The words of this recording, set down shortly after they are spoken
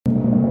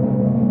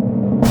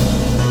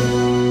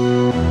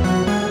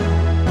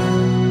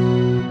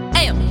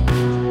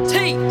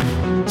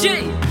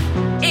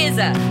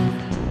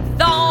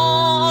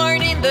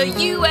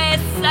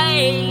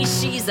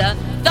He's a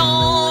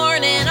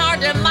thorn in our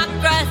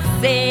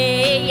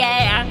democracy,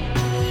 yeah.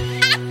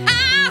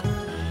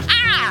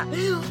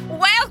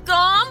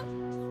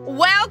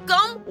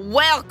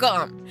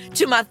 Welcome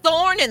to my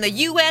Thorn in the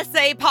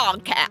USA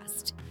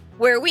podcast,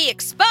 where we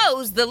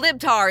expose the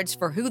libtards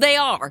for who they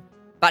are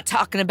by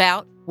talking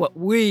about what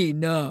we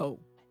know.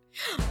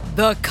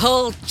 The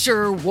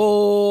culture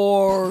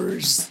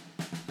wars.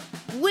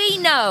 We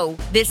know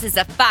this is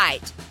a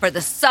fight for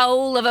the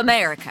soul of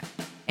America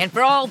and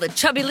for all the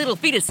chubby little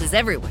fetuses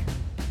everywhere.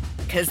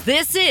 Because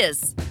this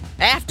is,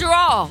 after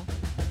all,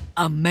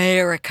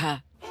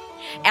 America.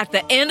 At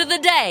the end of the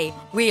day,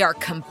 we are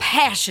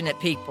compassionate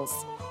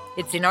peoples.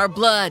 It's in our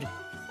blood,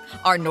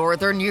 our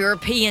Northern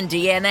European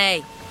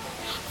DNA.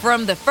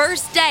 From the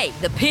first day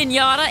the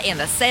Pinata and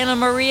the Santa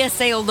Maria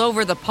sailed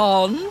over the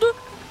pond,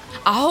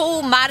 a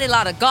whole mighty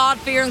lot of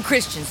God-fearing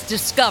Christians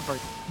discovered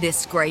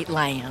this great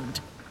land.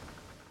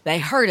 They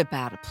heard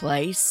about a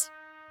place.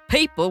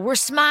 People were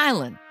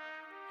smiling.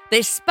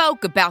 They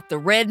spoke about the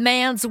red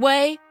man's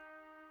way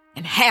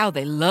and how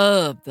they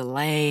loved the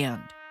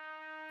land.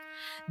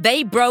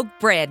 They broke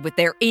bread with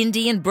their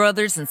Indian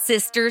brothers and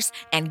sisters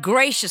and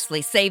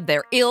graciously saved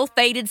their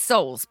ill-fated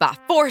souls by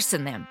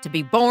forcing them to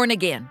be born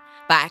again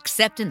by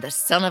accepting the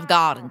Son of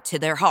God into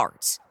their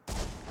hearts.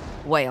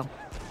 Well,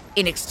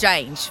 in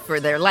exchange for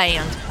their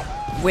land,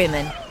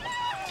 women,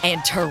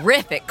 and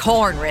terrific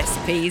corn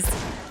recipes.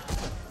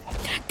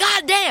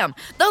 Goddamn,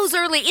 those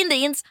early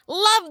Indians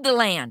loved the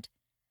land.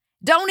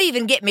 Don't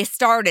even get me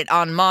started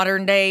on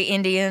modern-day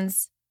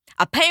Indians.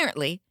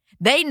 Apparently,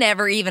 they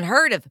never even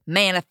heard of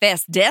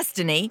manifest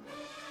destiny.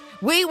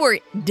 We were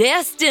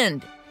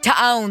destined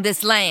to own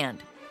this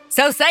land.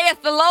 So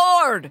saith the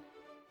Lord.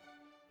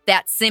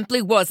 That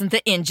simply wasn't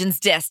the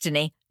Injun's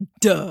destiny.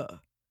 Duh.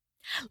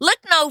 Look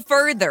no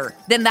further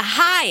than the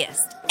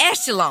highest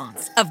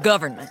echelons of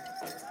government.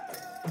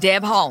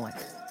 Deb Haaland,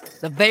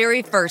 the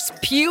very first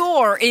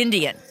pure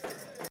Indian,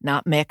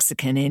 not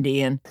Mexican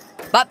Indian,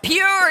 but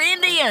pure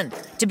Indian,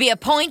 to be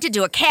appointed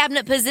to a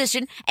cabinet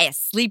position as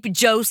Sleepy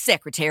Joe's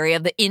Secretary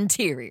of the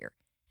Interior.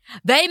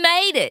 They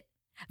made it.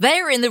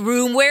 They're in the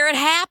room where it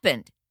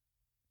happened.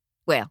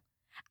 Well,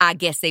 I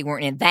guess they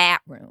weren't in that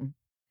room.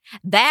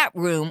 That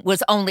room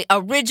was only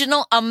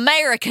original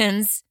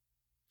Americans.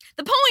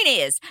 The point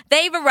is,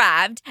 they've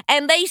arrived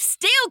and they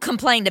still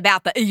complained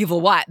about the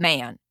evil white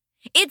man.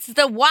 It's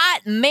the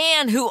white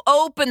man who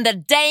opened the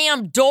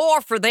damn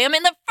door for them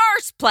in the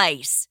first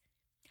place.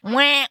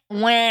 Wah,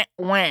 wah,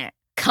 wah.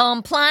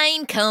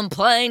 Complain,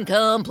 complain,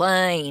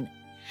 complain.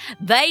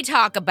 They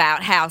talk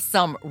about how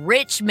some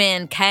rich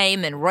men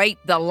came and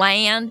raped the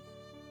land.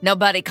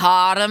 Nobody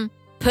caught them.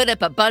 Put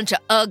up a bunch of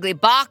ugly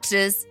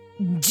boxes.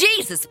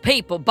 Jesus,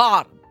 people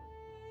bought them.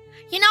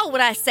 You know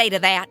what I say to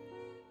that?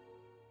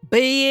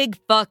 Big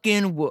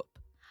fucking whoop.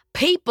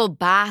 People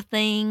buy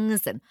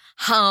things and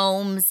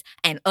homes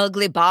and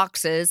ugly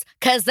boxes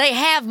because they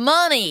have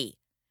money.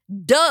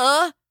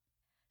 Duh.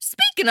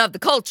 Speaking of the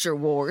culture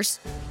wars,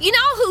 you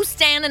know who's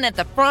standing at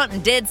the front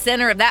and dead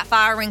center of that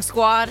firing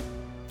squad?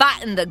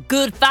 Fighting the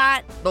good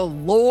fight, the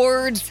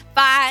Lord's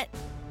fight?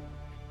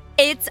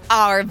 It's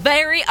our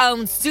very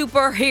own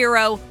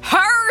superhero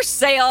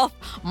herself,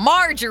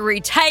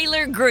 Marjorie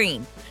Taylor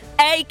Greene,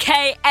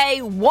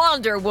 a.k.a.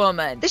 Wonder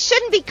Woman. This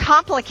shouldn't be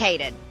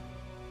complicated.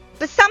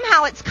 But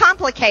somehow it's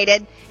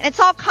complicated, and it's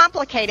all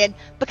complicated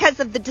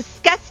because of the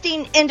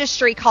disgusting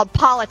industry called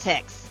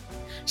politics.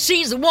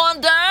 She's a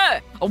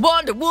Wonder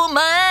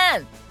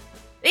Woman.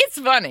 It's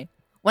funny.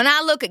 When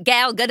I look at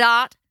Gal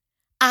Gadot,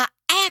 I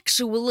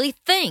actually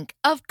think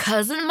of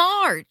Cousin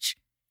Marge.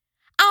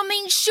 I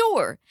mean,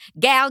 sure,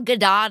 Gal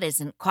Gadot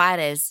isn't quite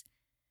as,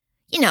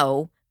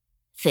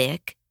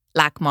 thick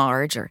like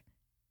Marge, or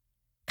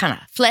kind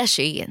of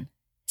fleshy and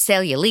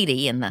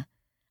cellulite in the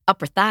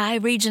upper thigh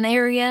region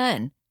area,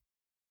 and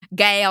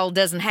Gal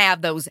doesn't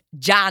have those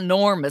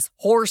ginormous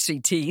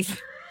horsey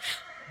teeth,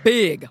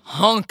 big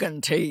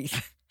honkin'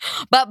 teeth.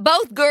 But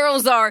both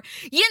girls are,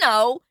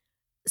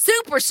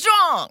 super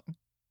strong.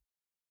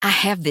 I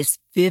have this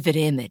vivid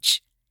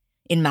image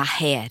in my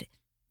head,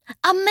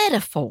 a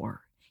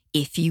metaphor,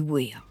 if you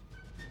will,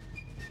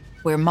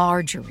 where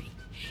Marjorie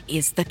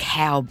is the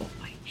cowboy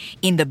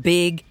in the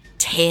big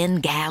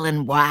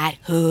 10-gallon white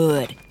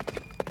hood.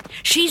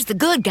 She's the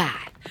good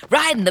guy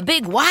riding the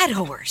big white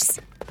horse.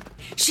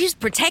 She's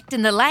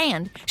protecting the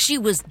land she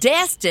was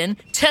destined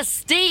to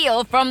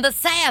steal from the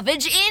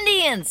savage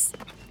Indians.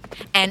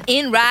 And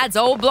in rides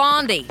old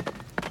Blondie,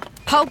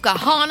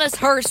 Pocahontas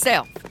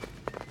herself.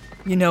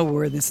 You know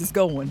where this is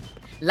going.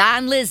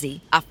 Lion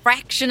Lizzie, a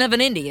fraction of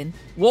an Indian,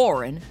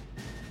 Warren,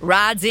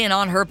 rides in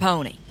on her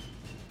pony.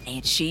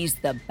 And she's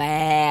the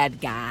bad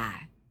guy.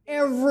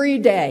 Every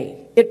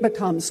day, it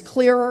becomes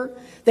clearer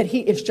that he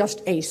is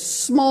just a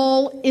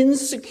small,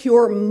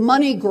 insecure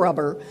money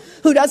grubber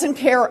who doesn't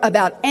care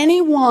about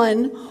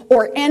anyone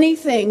or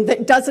anything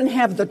that doesn't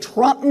have the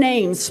Trump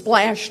name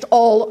splashed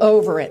all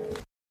over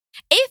it.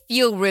 If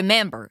you'll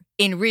remember,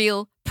 in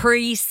real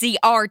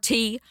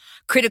pre-CRT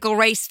critical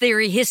race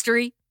theory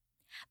history,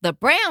 The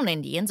brown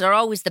Indians are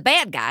always the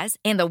bad guys,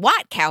 and the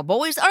white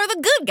cowboys are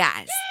the good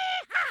guys.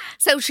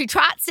 So she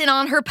trots in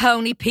on her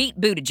pony,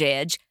 Pete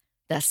Buttigieg,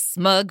 the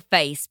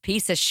smug-faced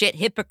piece of shit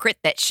hypocrite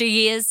that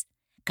she is,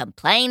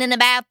 complaining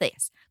about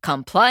this,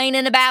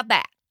 complaining about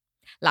that.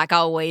 Like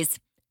always,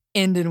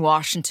 ending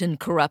Washington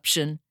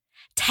corruption,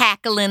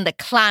 tackling the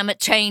climate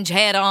change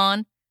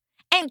head-on,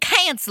 and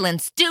canceling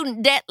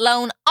student debt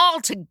loan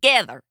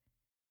altogether.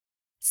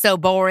 So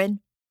boring,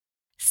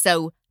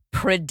 so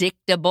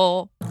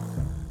predictable.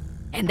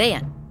 And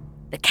then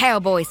the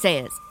cowboy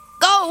says,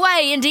 "Go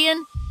away,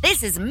 Indian.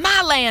 This is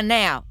my land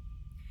now."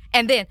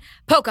 And then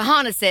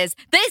Pocahontas says,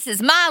 "This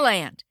is my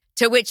land."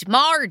 To which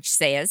Marge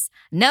says,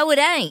 "No, it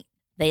ain't.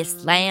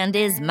 This land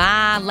is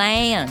my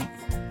land.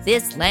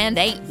 This land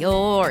ain't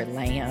your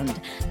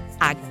land.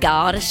 I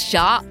got a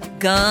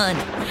shotgun,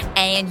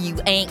 and you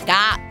ain't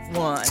got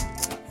one."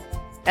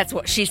 That's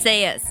what she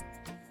says.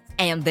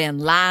 And then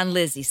Lion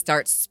Lizzie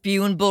starts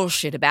spewing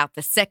bullshit about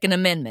the Second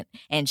Amendment,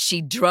 and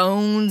she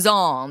drones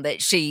on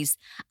that she's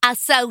a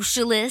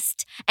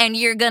socialist and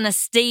you're gonna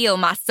steal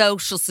my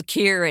Social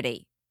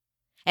Security.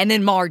 And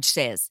then Marge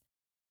says,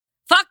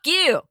 "Fuck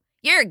you,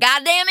 you're a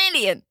goddamn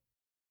Indian."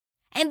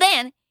 And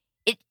then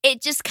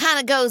it just kind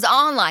of goes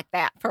on like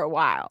that for a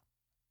while.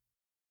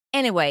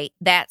 Anyway,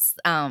 that's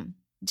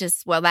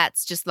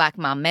just like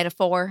my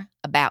metaphor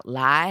about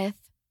life.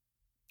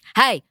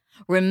 Hey,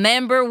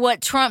 remember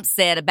what Trump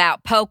said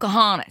about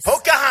Pocahontas?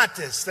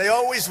 Pocahontas. They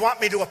always want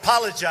me to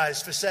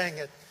apologize for saying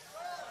it.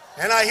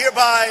 And I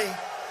hereby,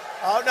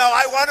 oh no,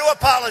 I want to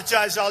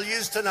apologize. I'll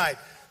use tonight.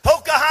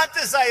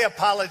 Pocahontas, I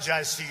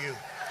apologize to you.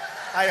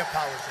 I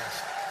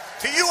apologize.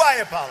 To you, I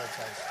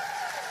apologize.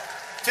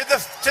 To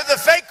the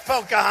fake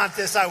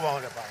Pocahontas, I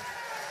won't apologize.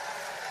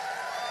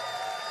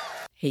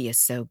 He is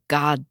so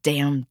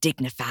goddamn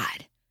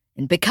dignified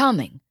and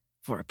becoming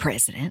for a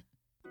president.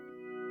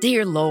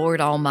 Dear Lord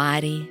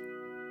Almighty,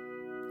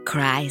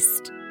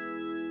 Christ,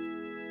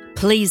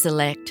 please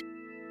elect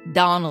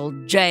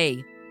Donald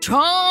J.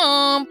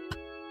 Trump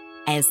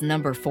as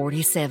number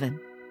 47.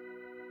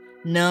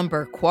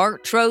 Number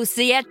Cuatro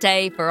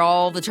Siete for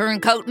all the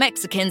turncoat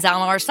Mexicans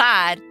on our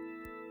side.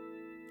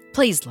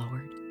 Please,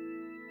 Lord,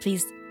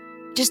 please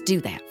just do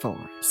that for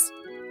us,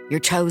 your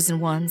chosen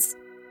ones.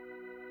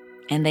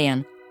 And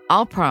then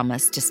I'll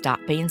promise to stop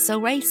being so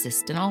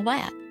racist and all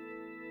that.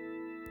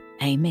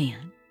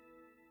 Amen.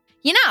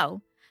 You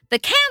know, the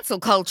cancel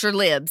culture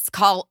libs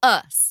call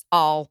us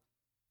all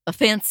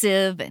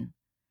offensive and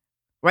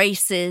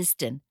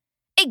racist and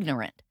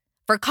ignorant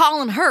for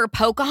calling her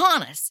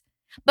Pocahontas.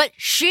 But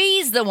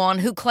she's the one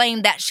who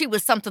claimed that she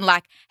was something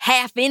like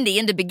half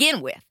Indian to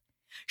begin with.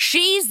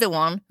 She's the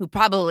one who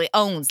probably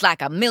owns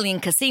like 1 million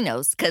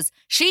casinos because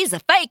she's a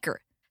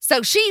faker.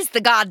 So she's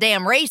the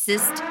goddamn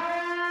racist.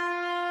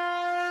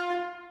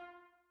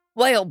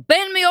 Well,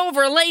 bend me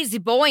over a lazy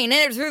boy and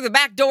enter through the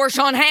back door,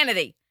 Sean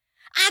Hannity.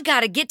 I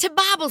gotta get to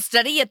Bible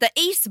study at the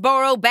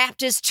Eastboro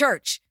Baptist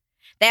Church.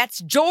 That's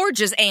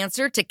Georgia's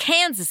answer to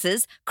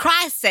Kansas's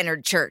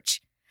Christ-centered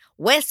church,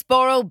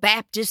 Westboro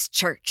Baptist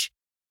Church.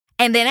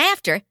 And then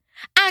after,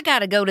 I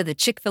gotta go to the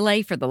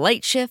Chick-fil-A for the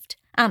late shift.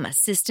 I'm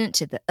assistant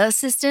to the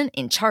assistant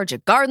in charge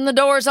of guarding the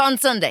doors on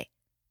Sunday,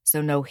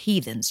 so no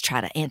heathens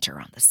try to enter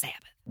on the Sabbath.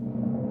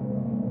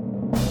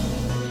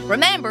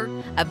 Remember,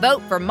 a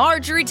vote for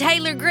Marjorie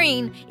Taylor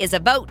Greene is a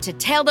vote to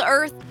tell the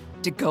earth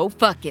to go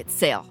fuck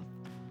itself.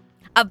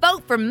 A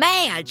vote for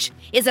Madge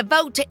is a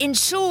vote to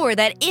ensure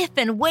that if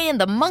and when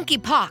the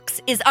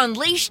monkeypox is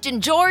unleashed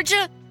in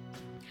Georgia,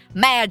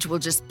 Madge will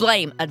just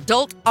blame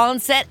adult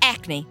onset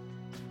acne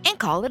and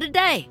call it a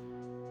day.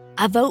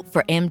 A vote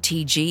for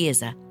MTG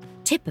is a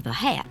tip of the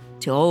hat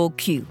to old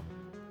Q,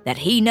 that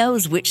he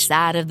knows which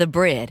side of the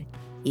bread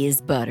is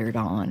buttered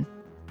on.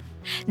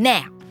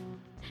 Now,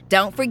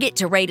 don't forget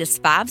to rate us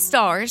 5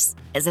 stars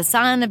as a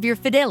sign of your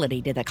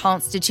fidelity to the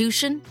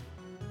Constitution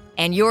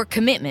and your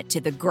commitment to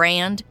the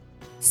grand,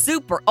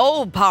 super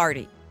old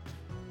party,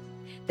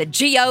 the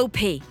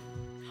GOP.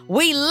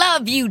 We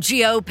love you,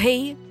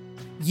 GOP.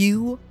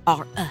 You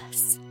are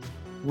us.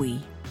 We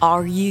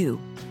are you.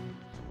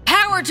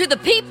 Power to the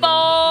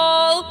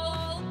people!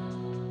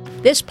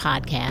 This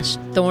podcast,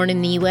 Thorn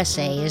in the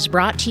USA, is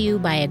brought to you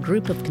by a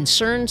group of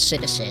concerned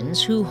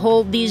citizens who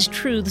hold these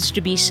truths to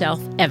be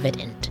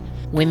self-evident.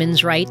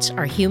 Women's rights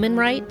are human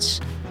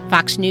rights.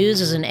 Fox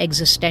News is an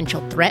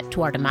existential threat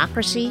to our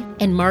democracy,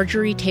 and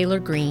Marjorie Taylor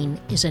Greene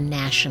is a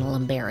national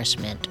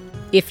embarrassment.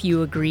 If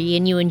you agree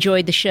and you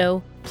enjoyed the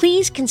show,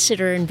 please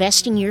consider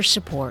investing your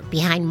support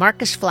behind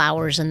Marcus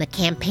Flowers and the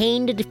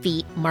campaign to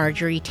defeat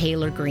Marjorie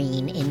Taylor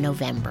Greene in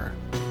November.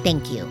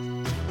 Thank you.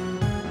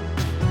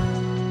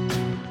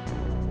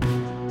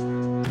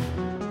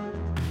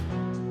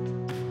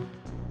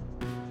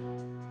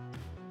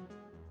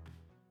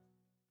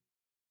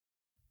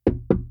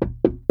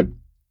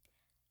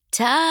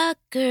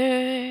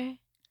 Tucker,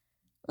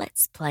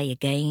 let's play a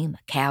game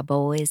of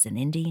cowboys and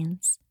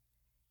Indians.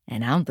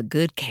 And I'm the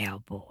good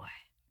cowboy.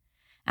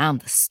 I'm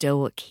the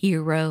stoic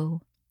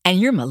hero. And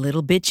you're my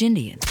little bitch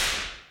Indian.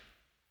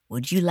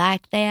 Would you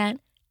like that,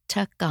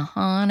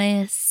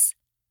 Tuckahonis.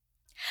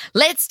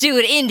 Let's do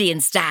it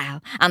Indian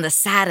style on the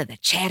side of the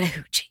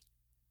Chattahoochee.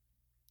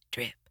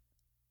 Drip,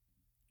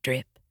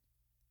 drip,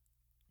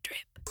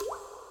 drip.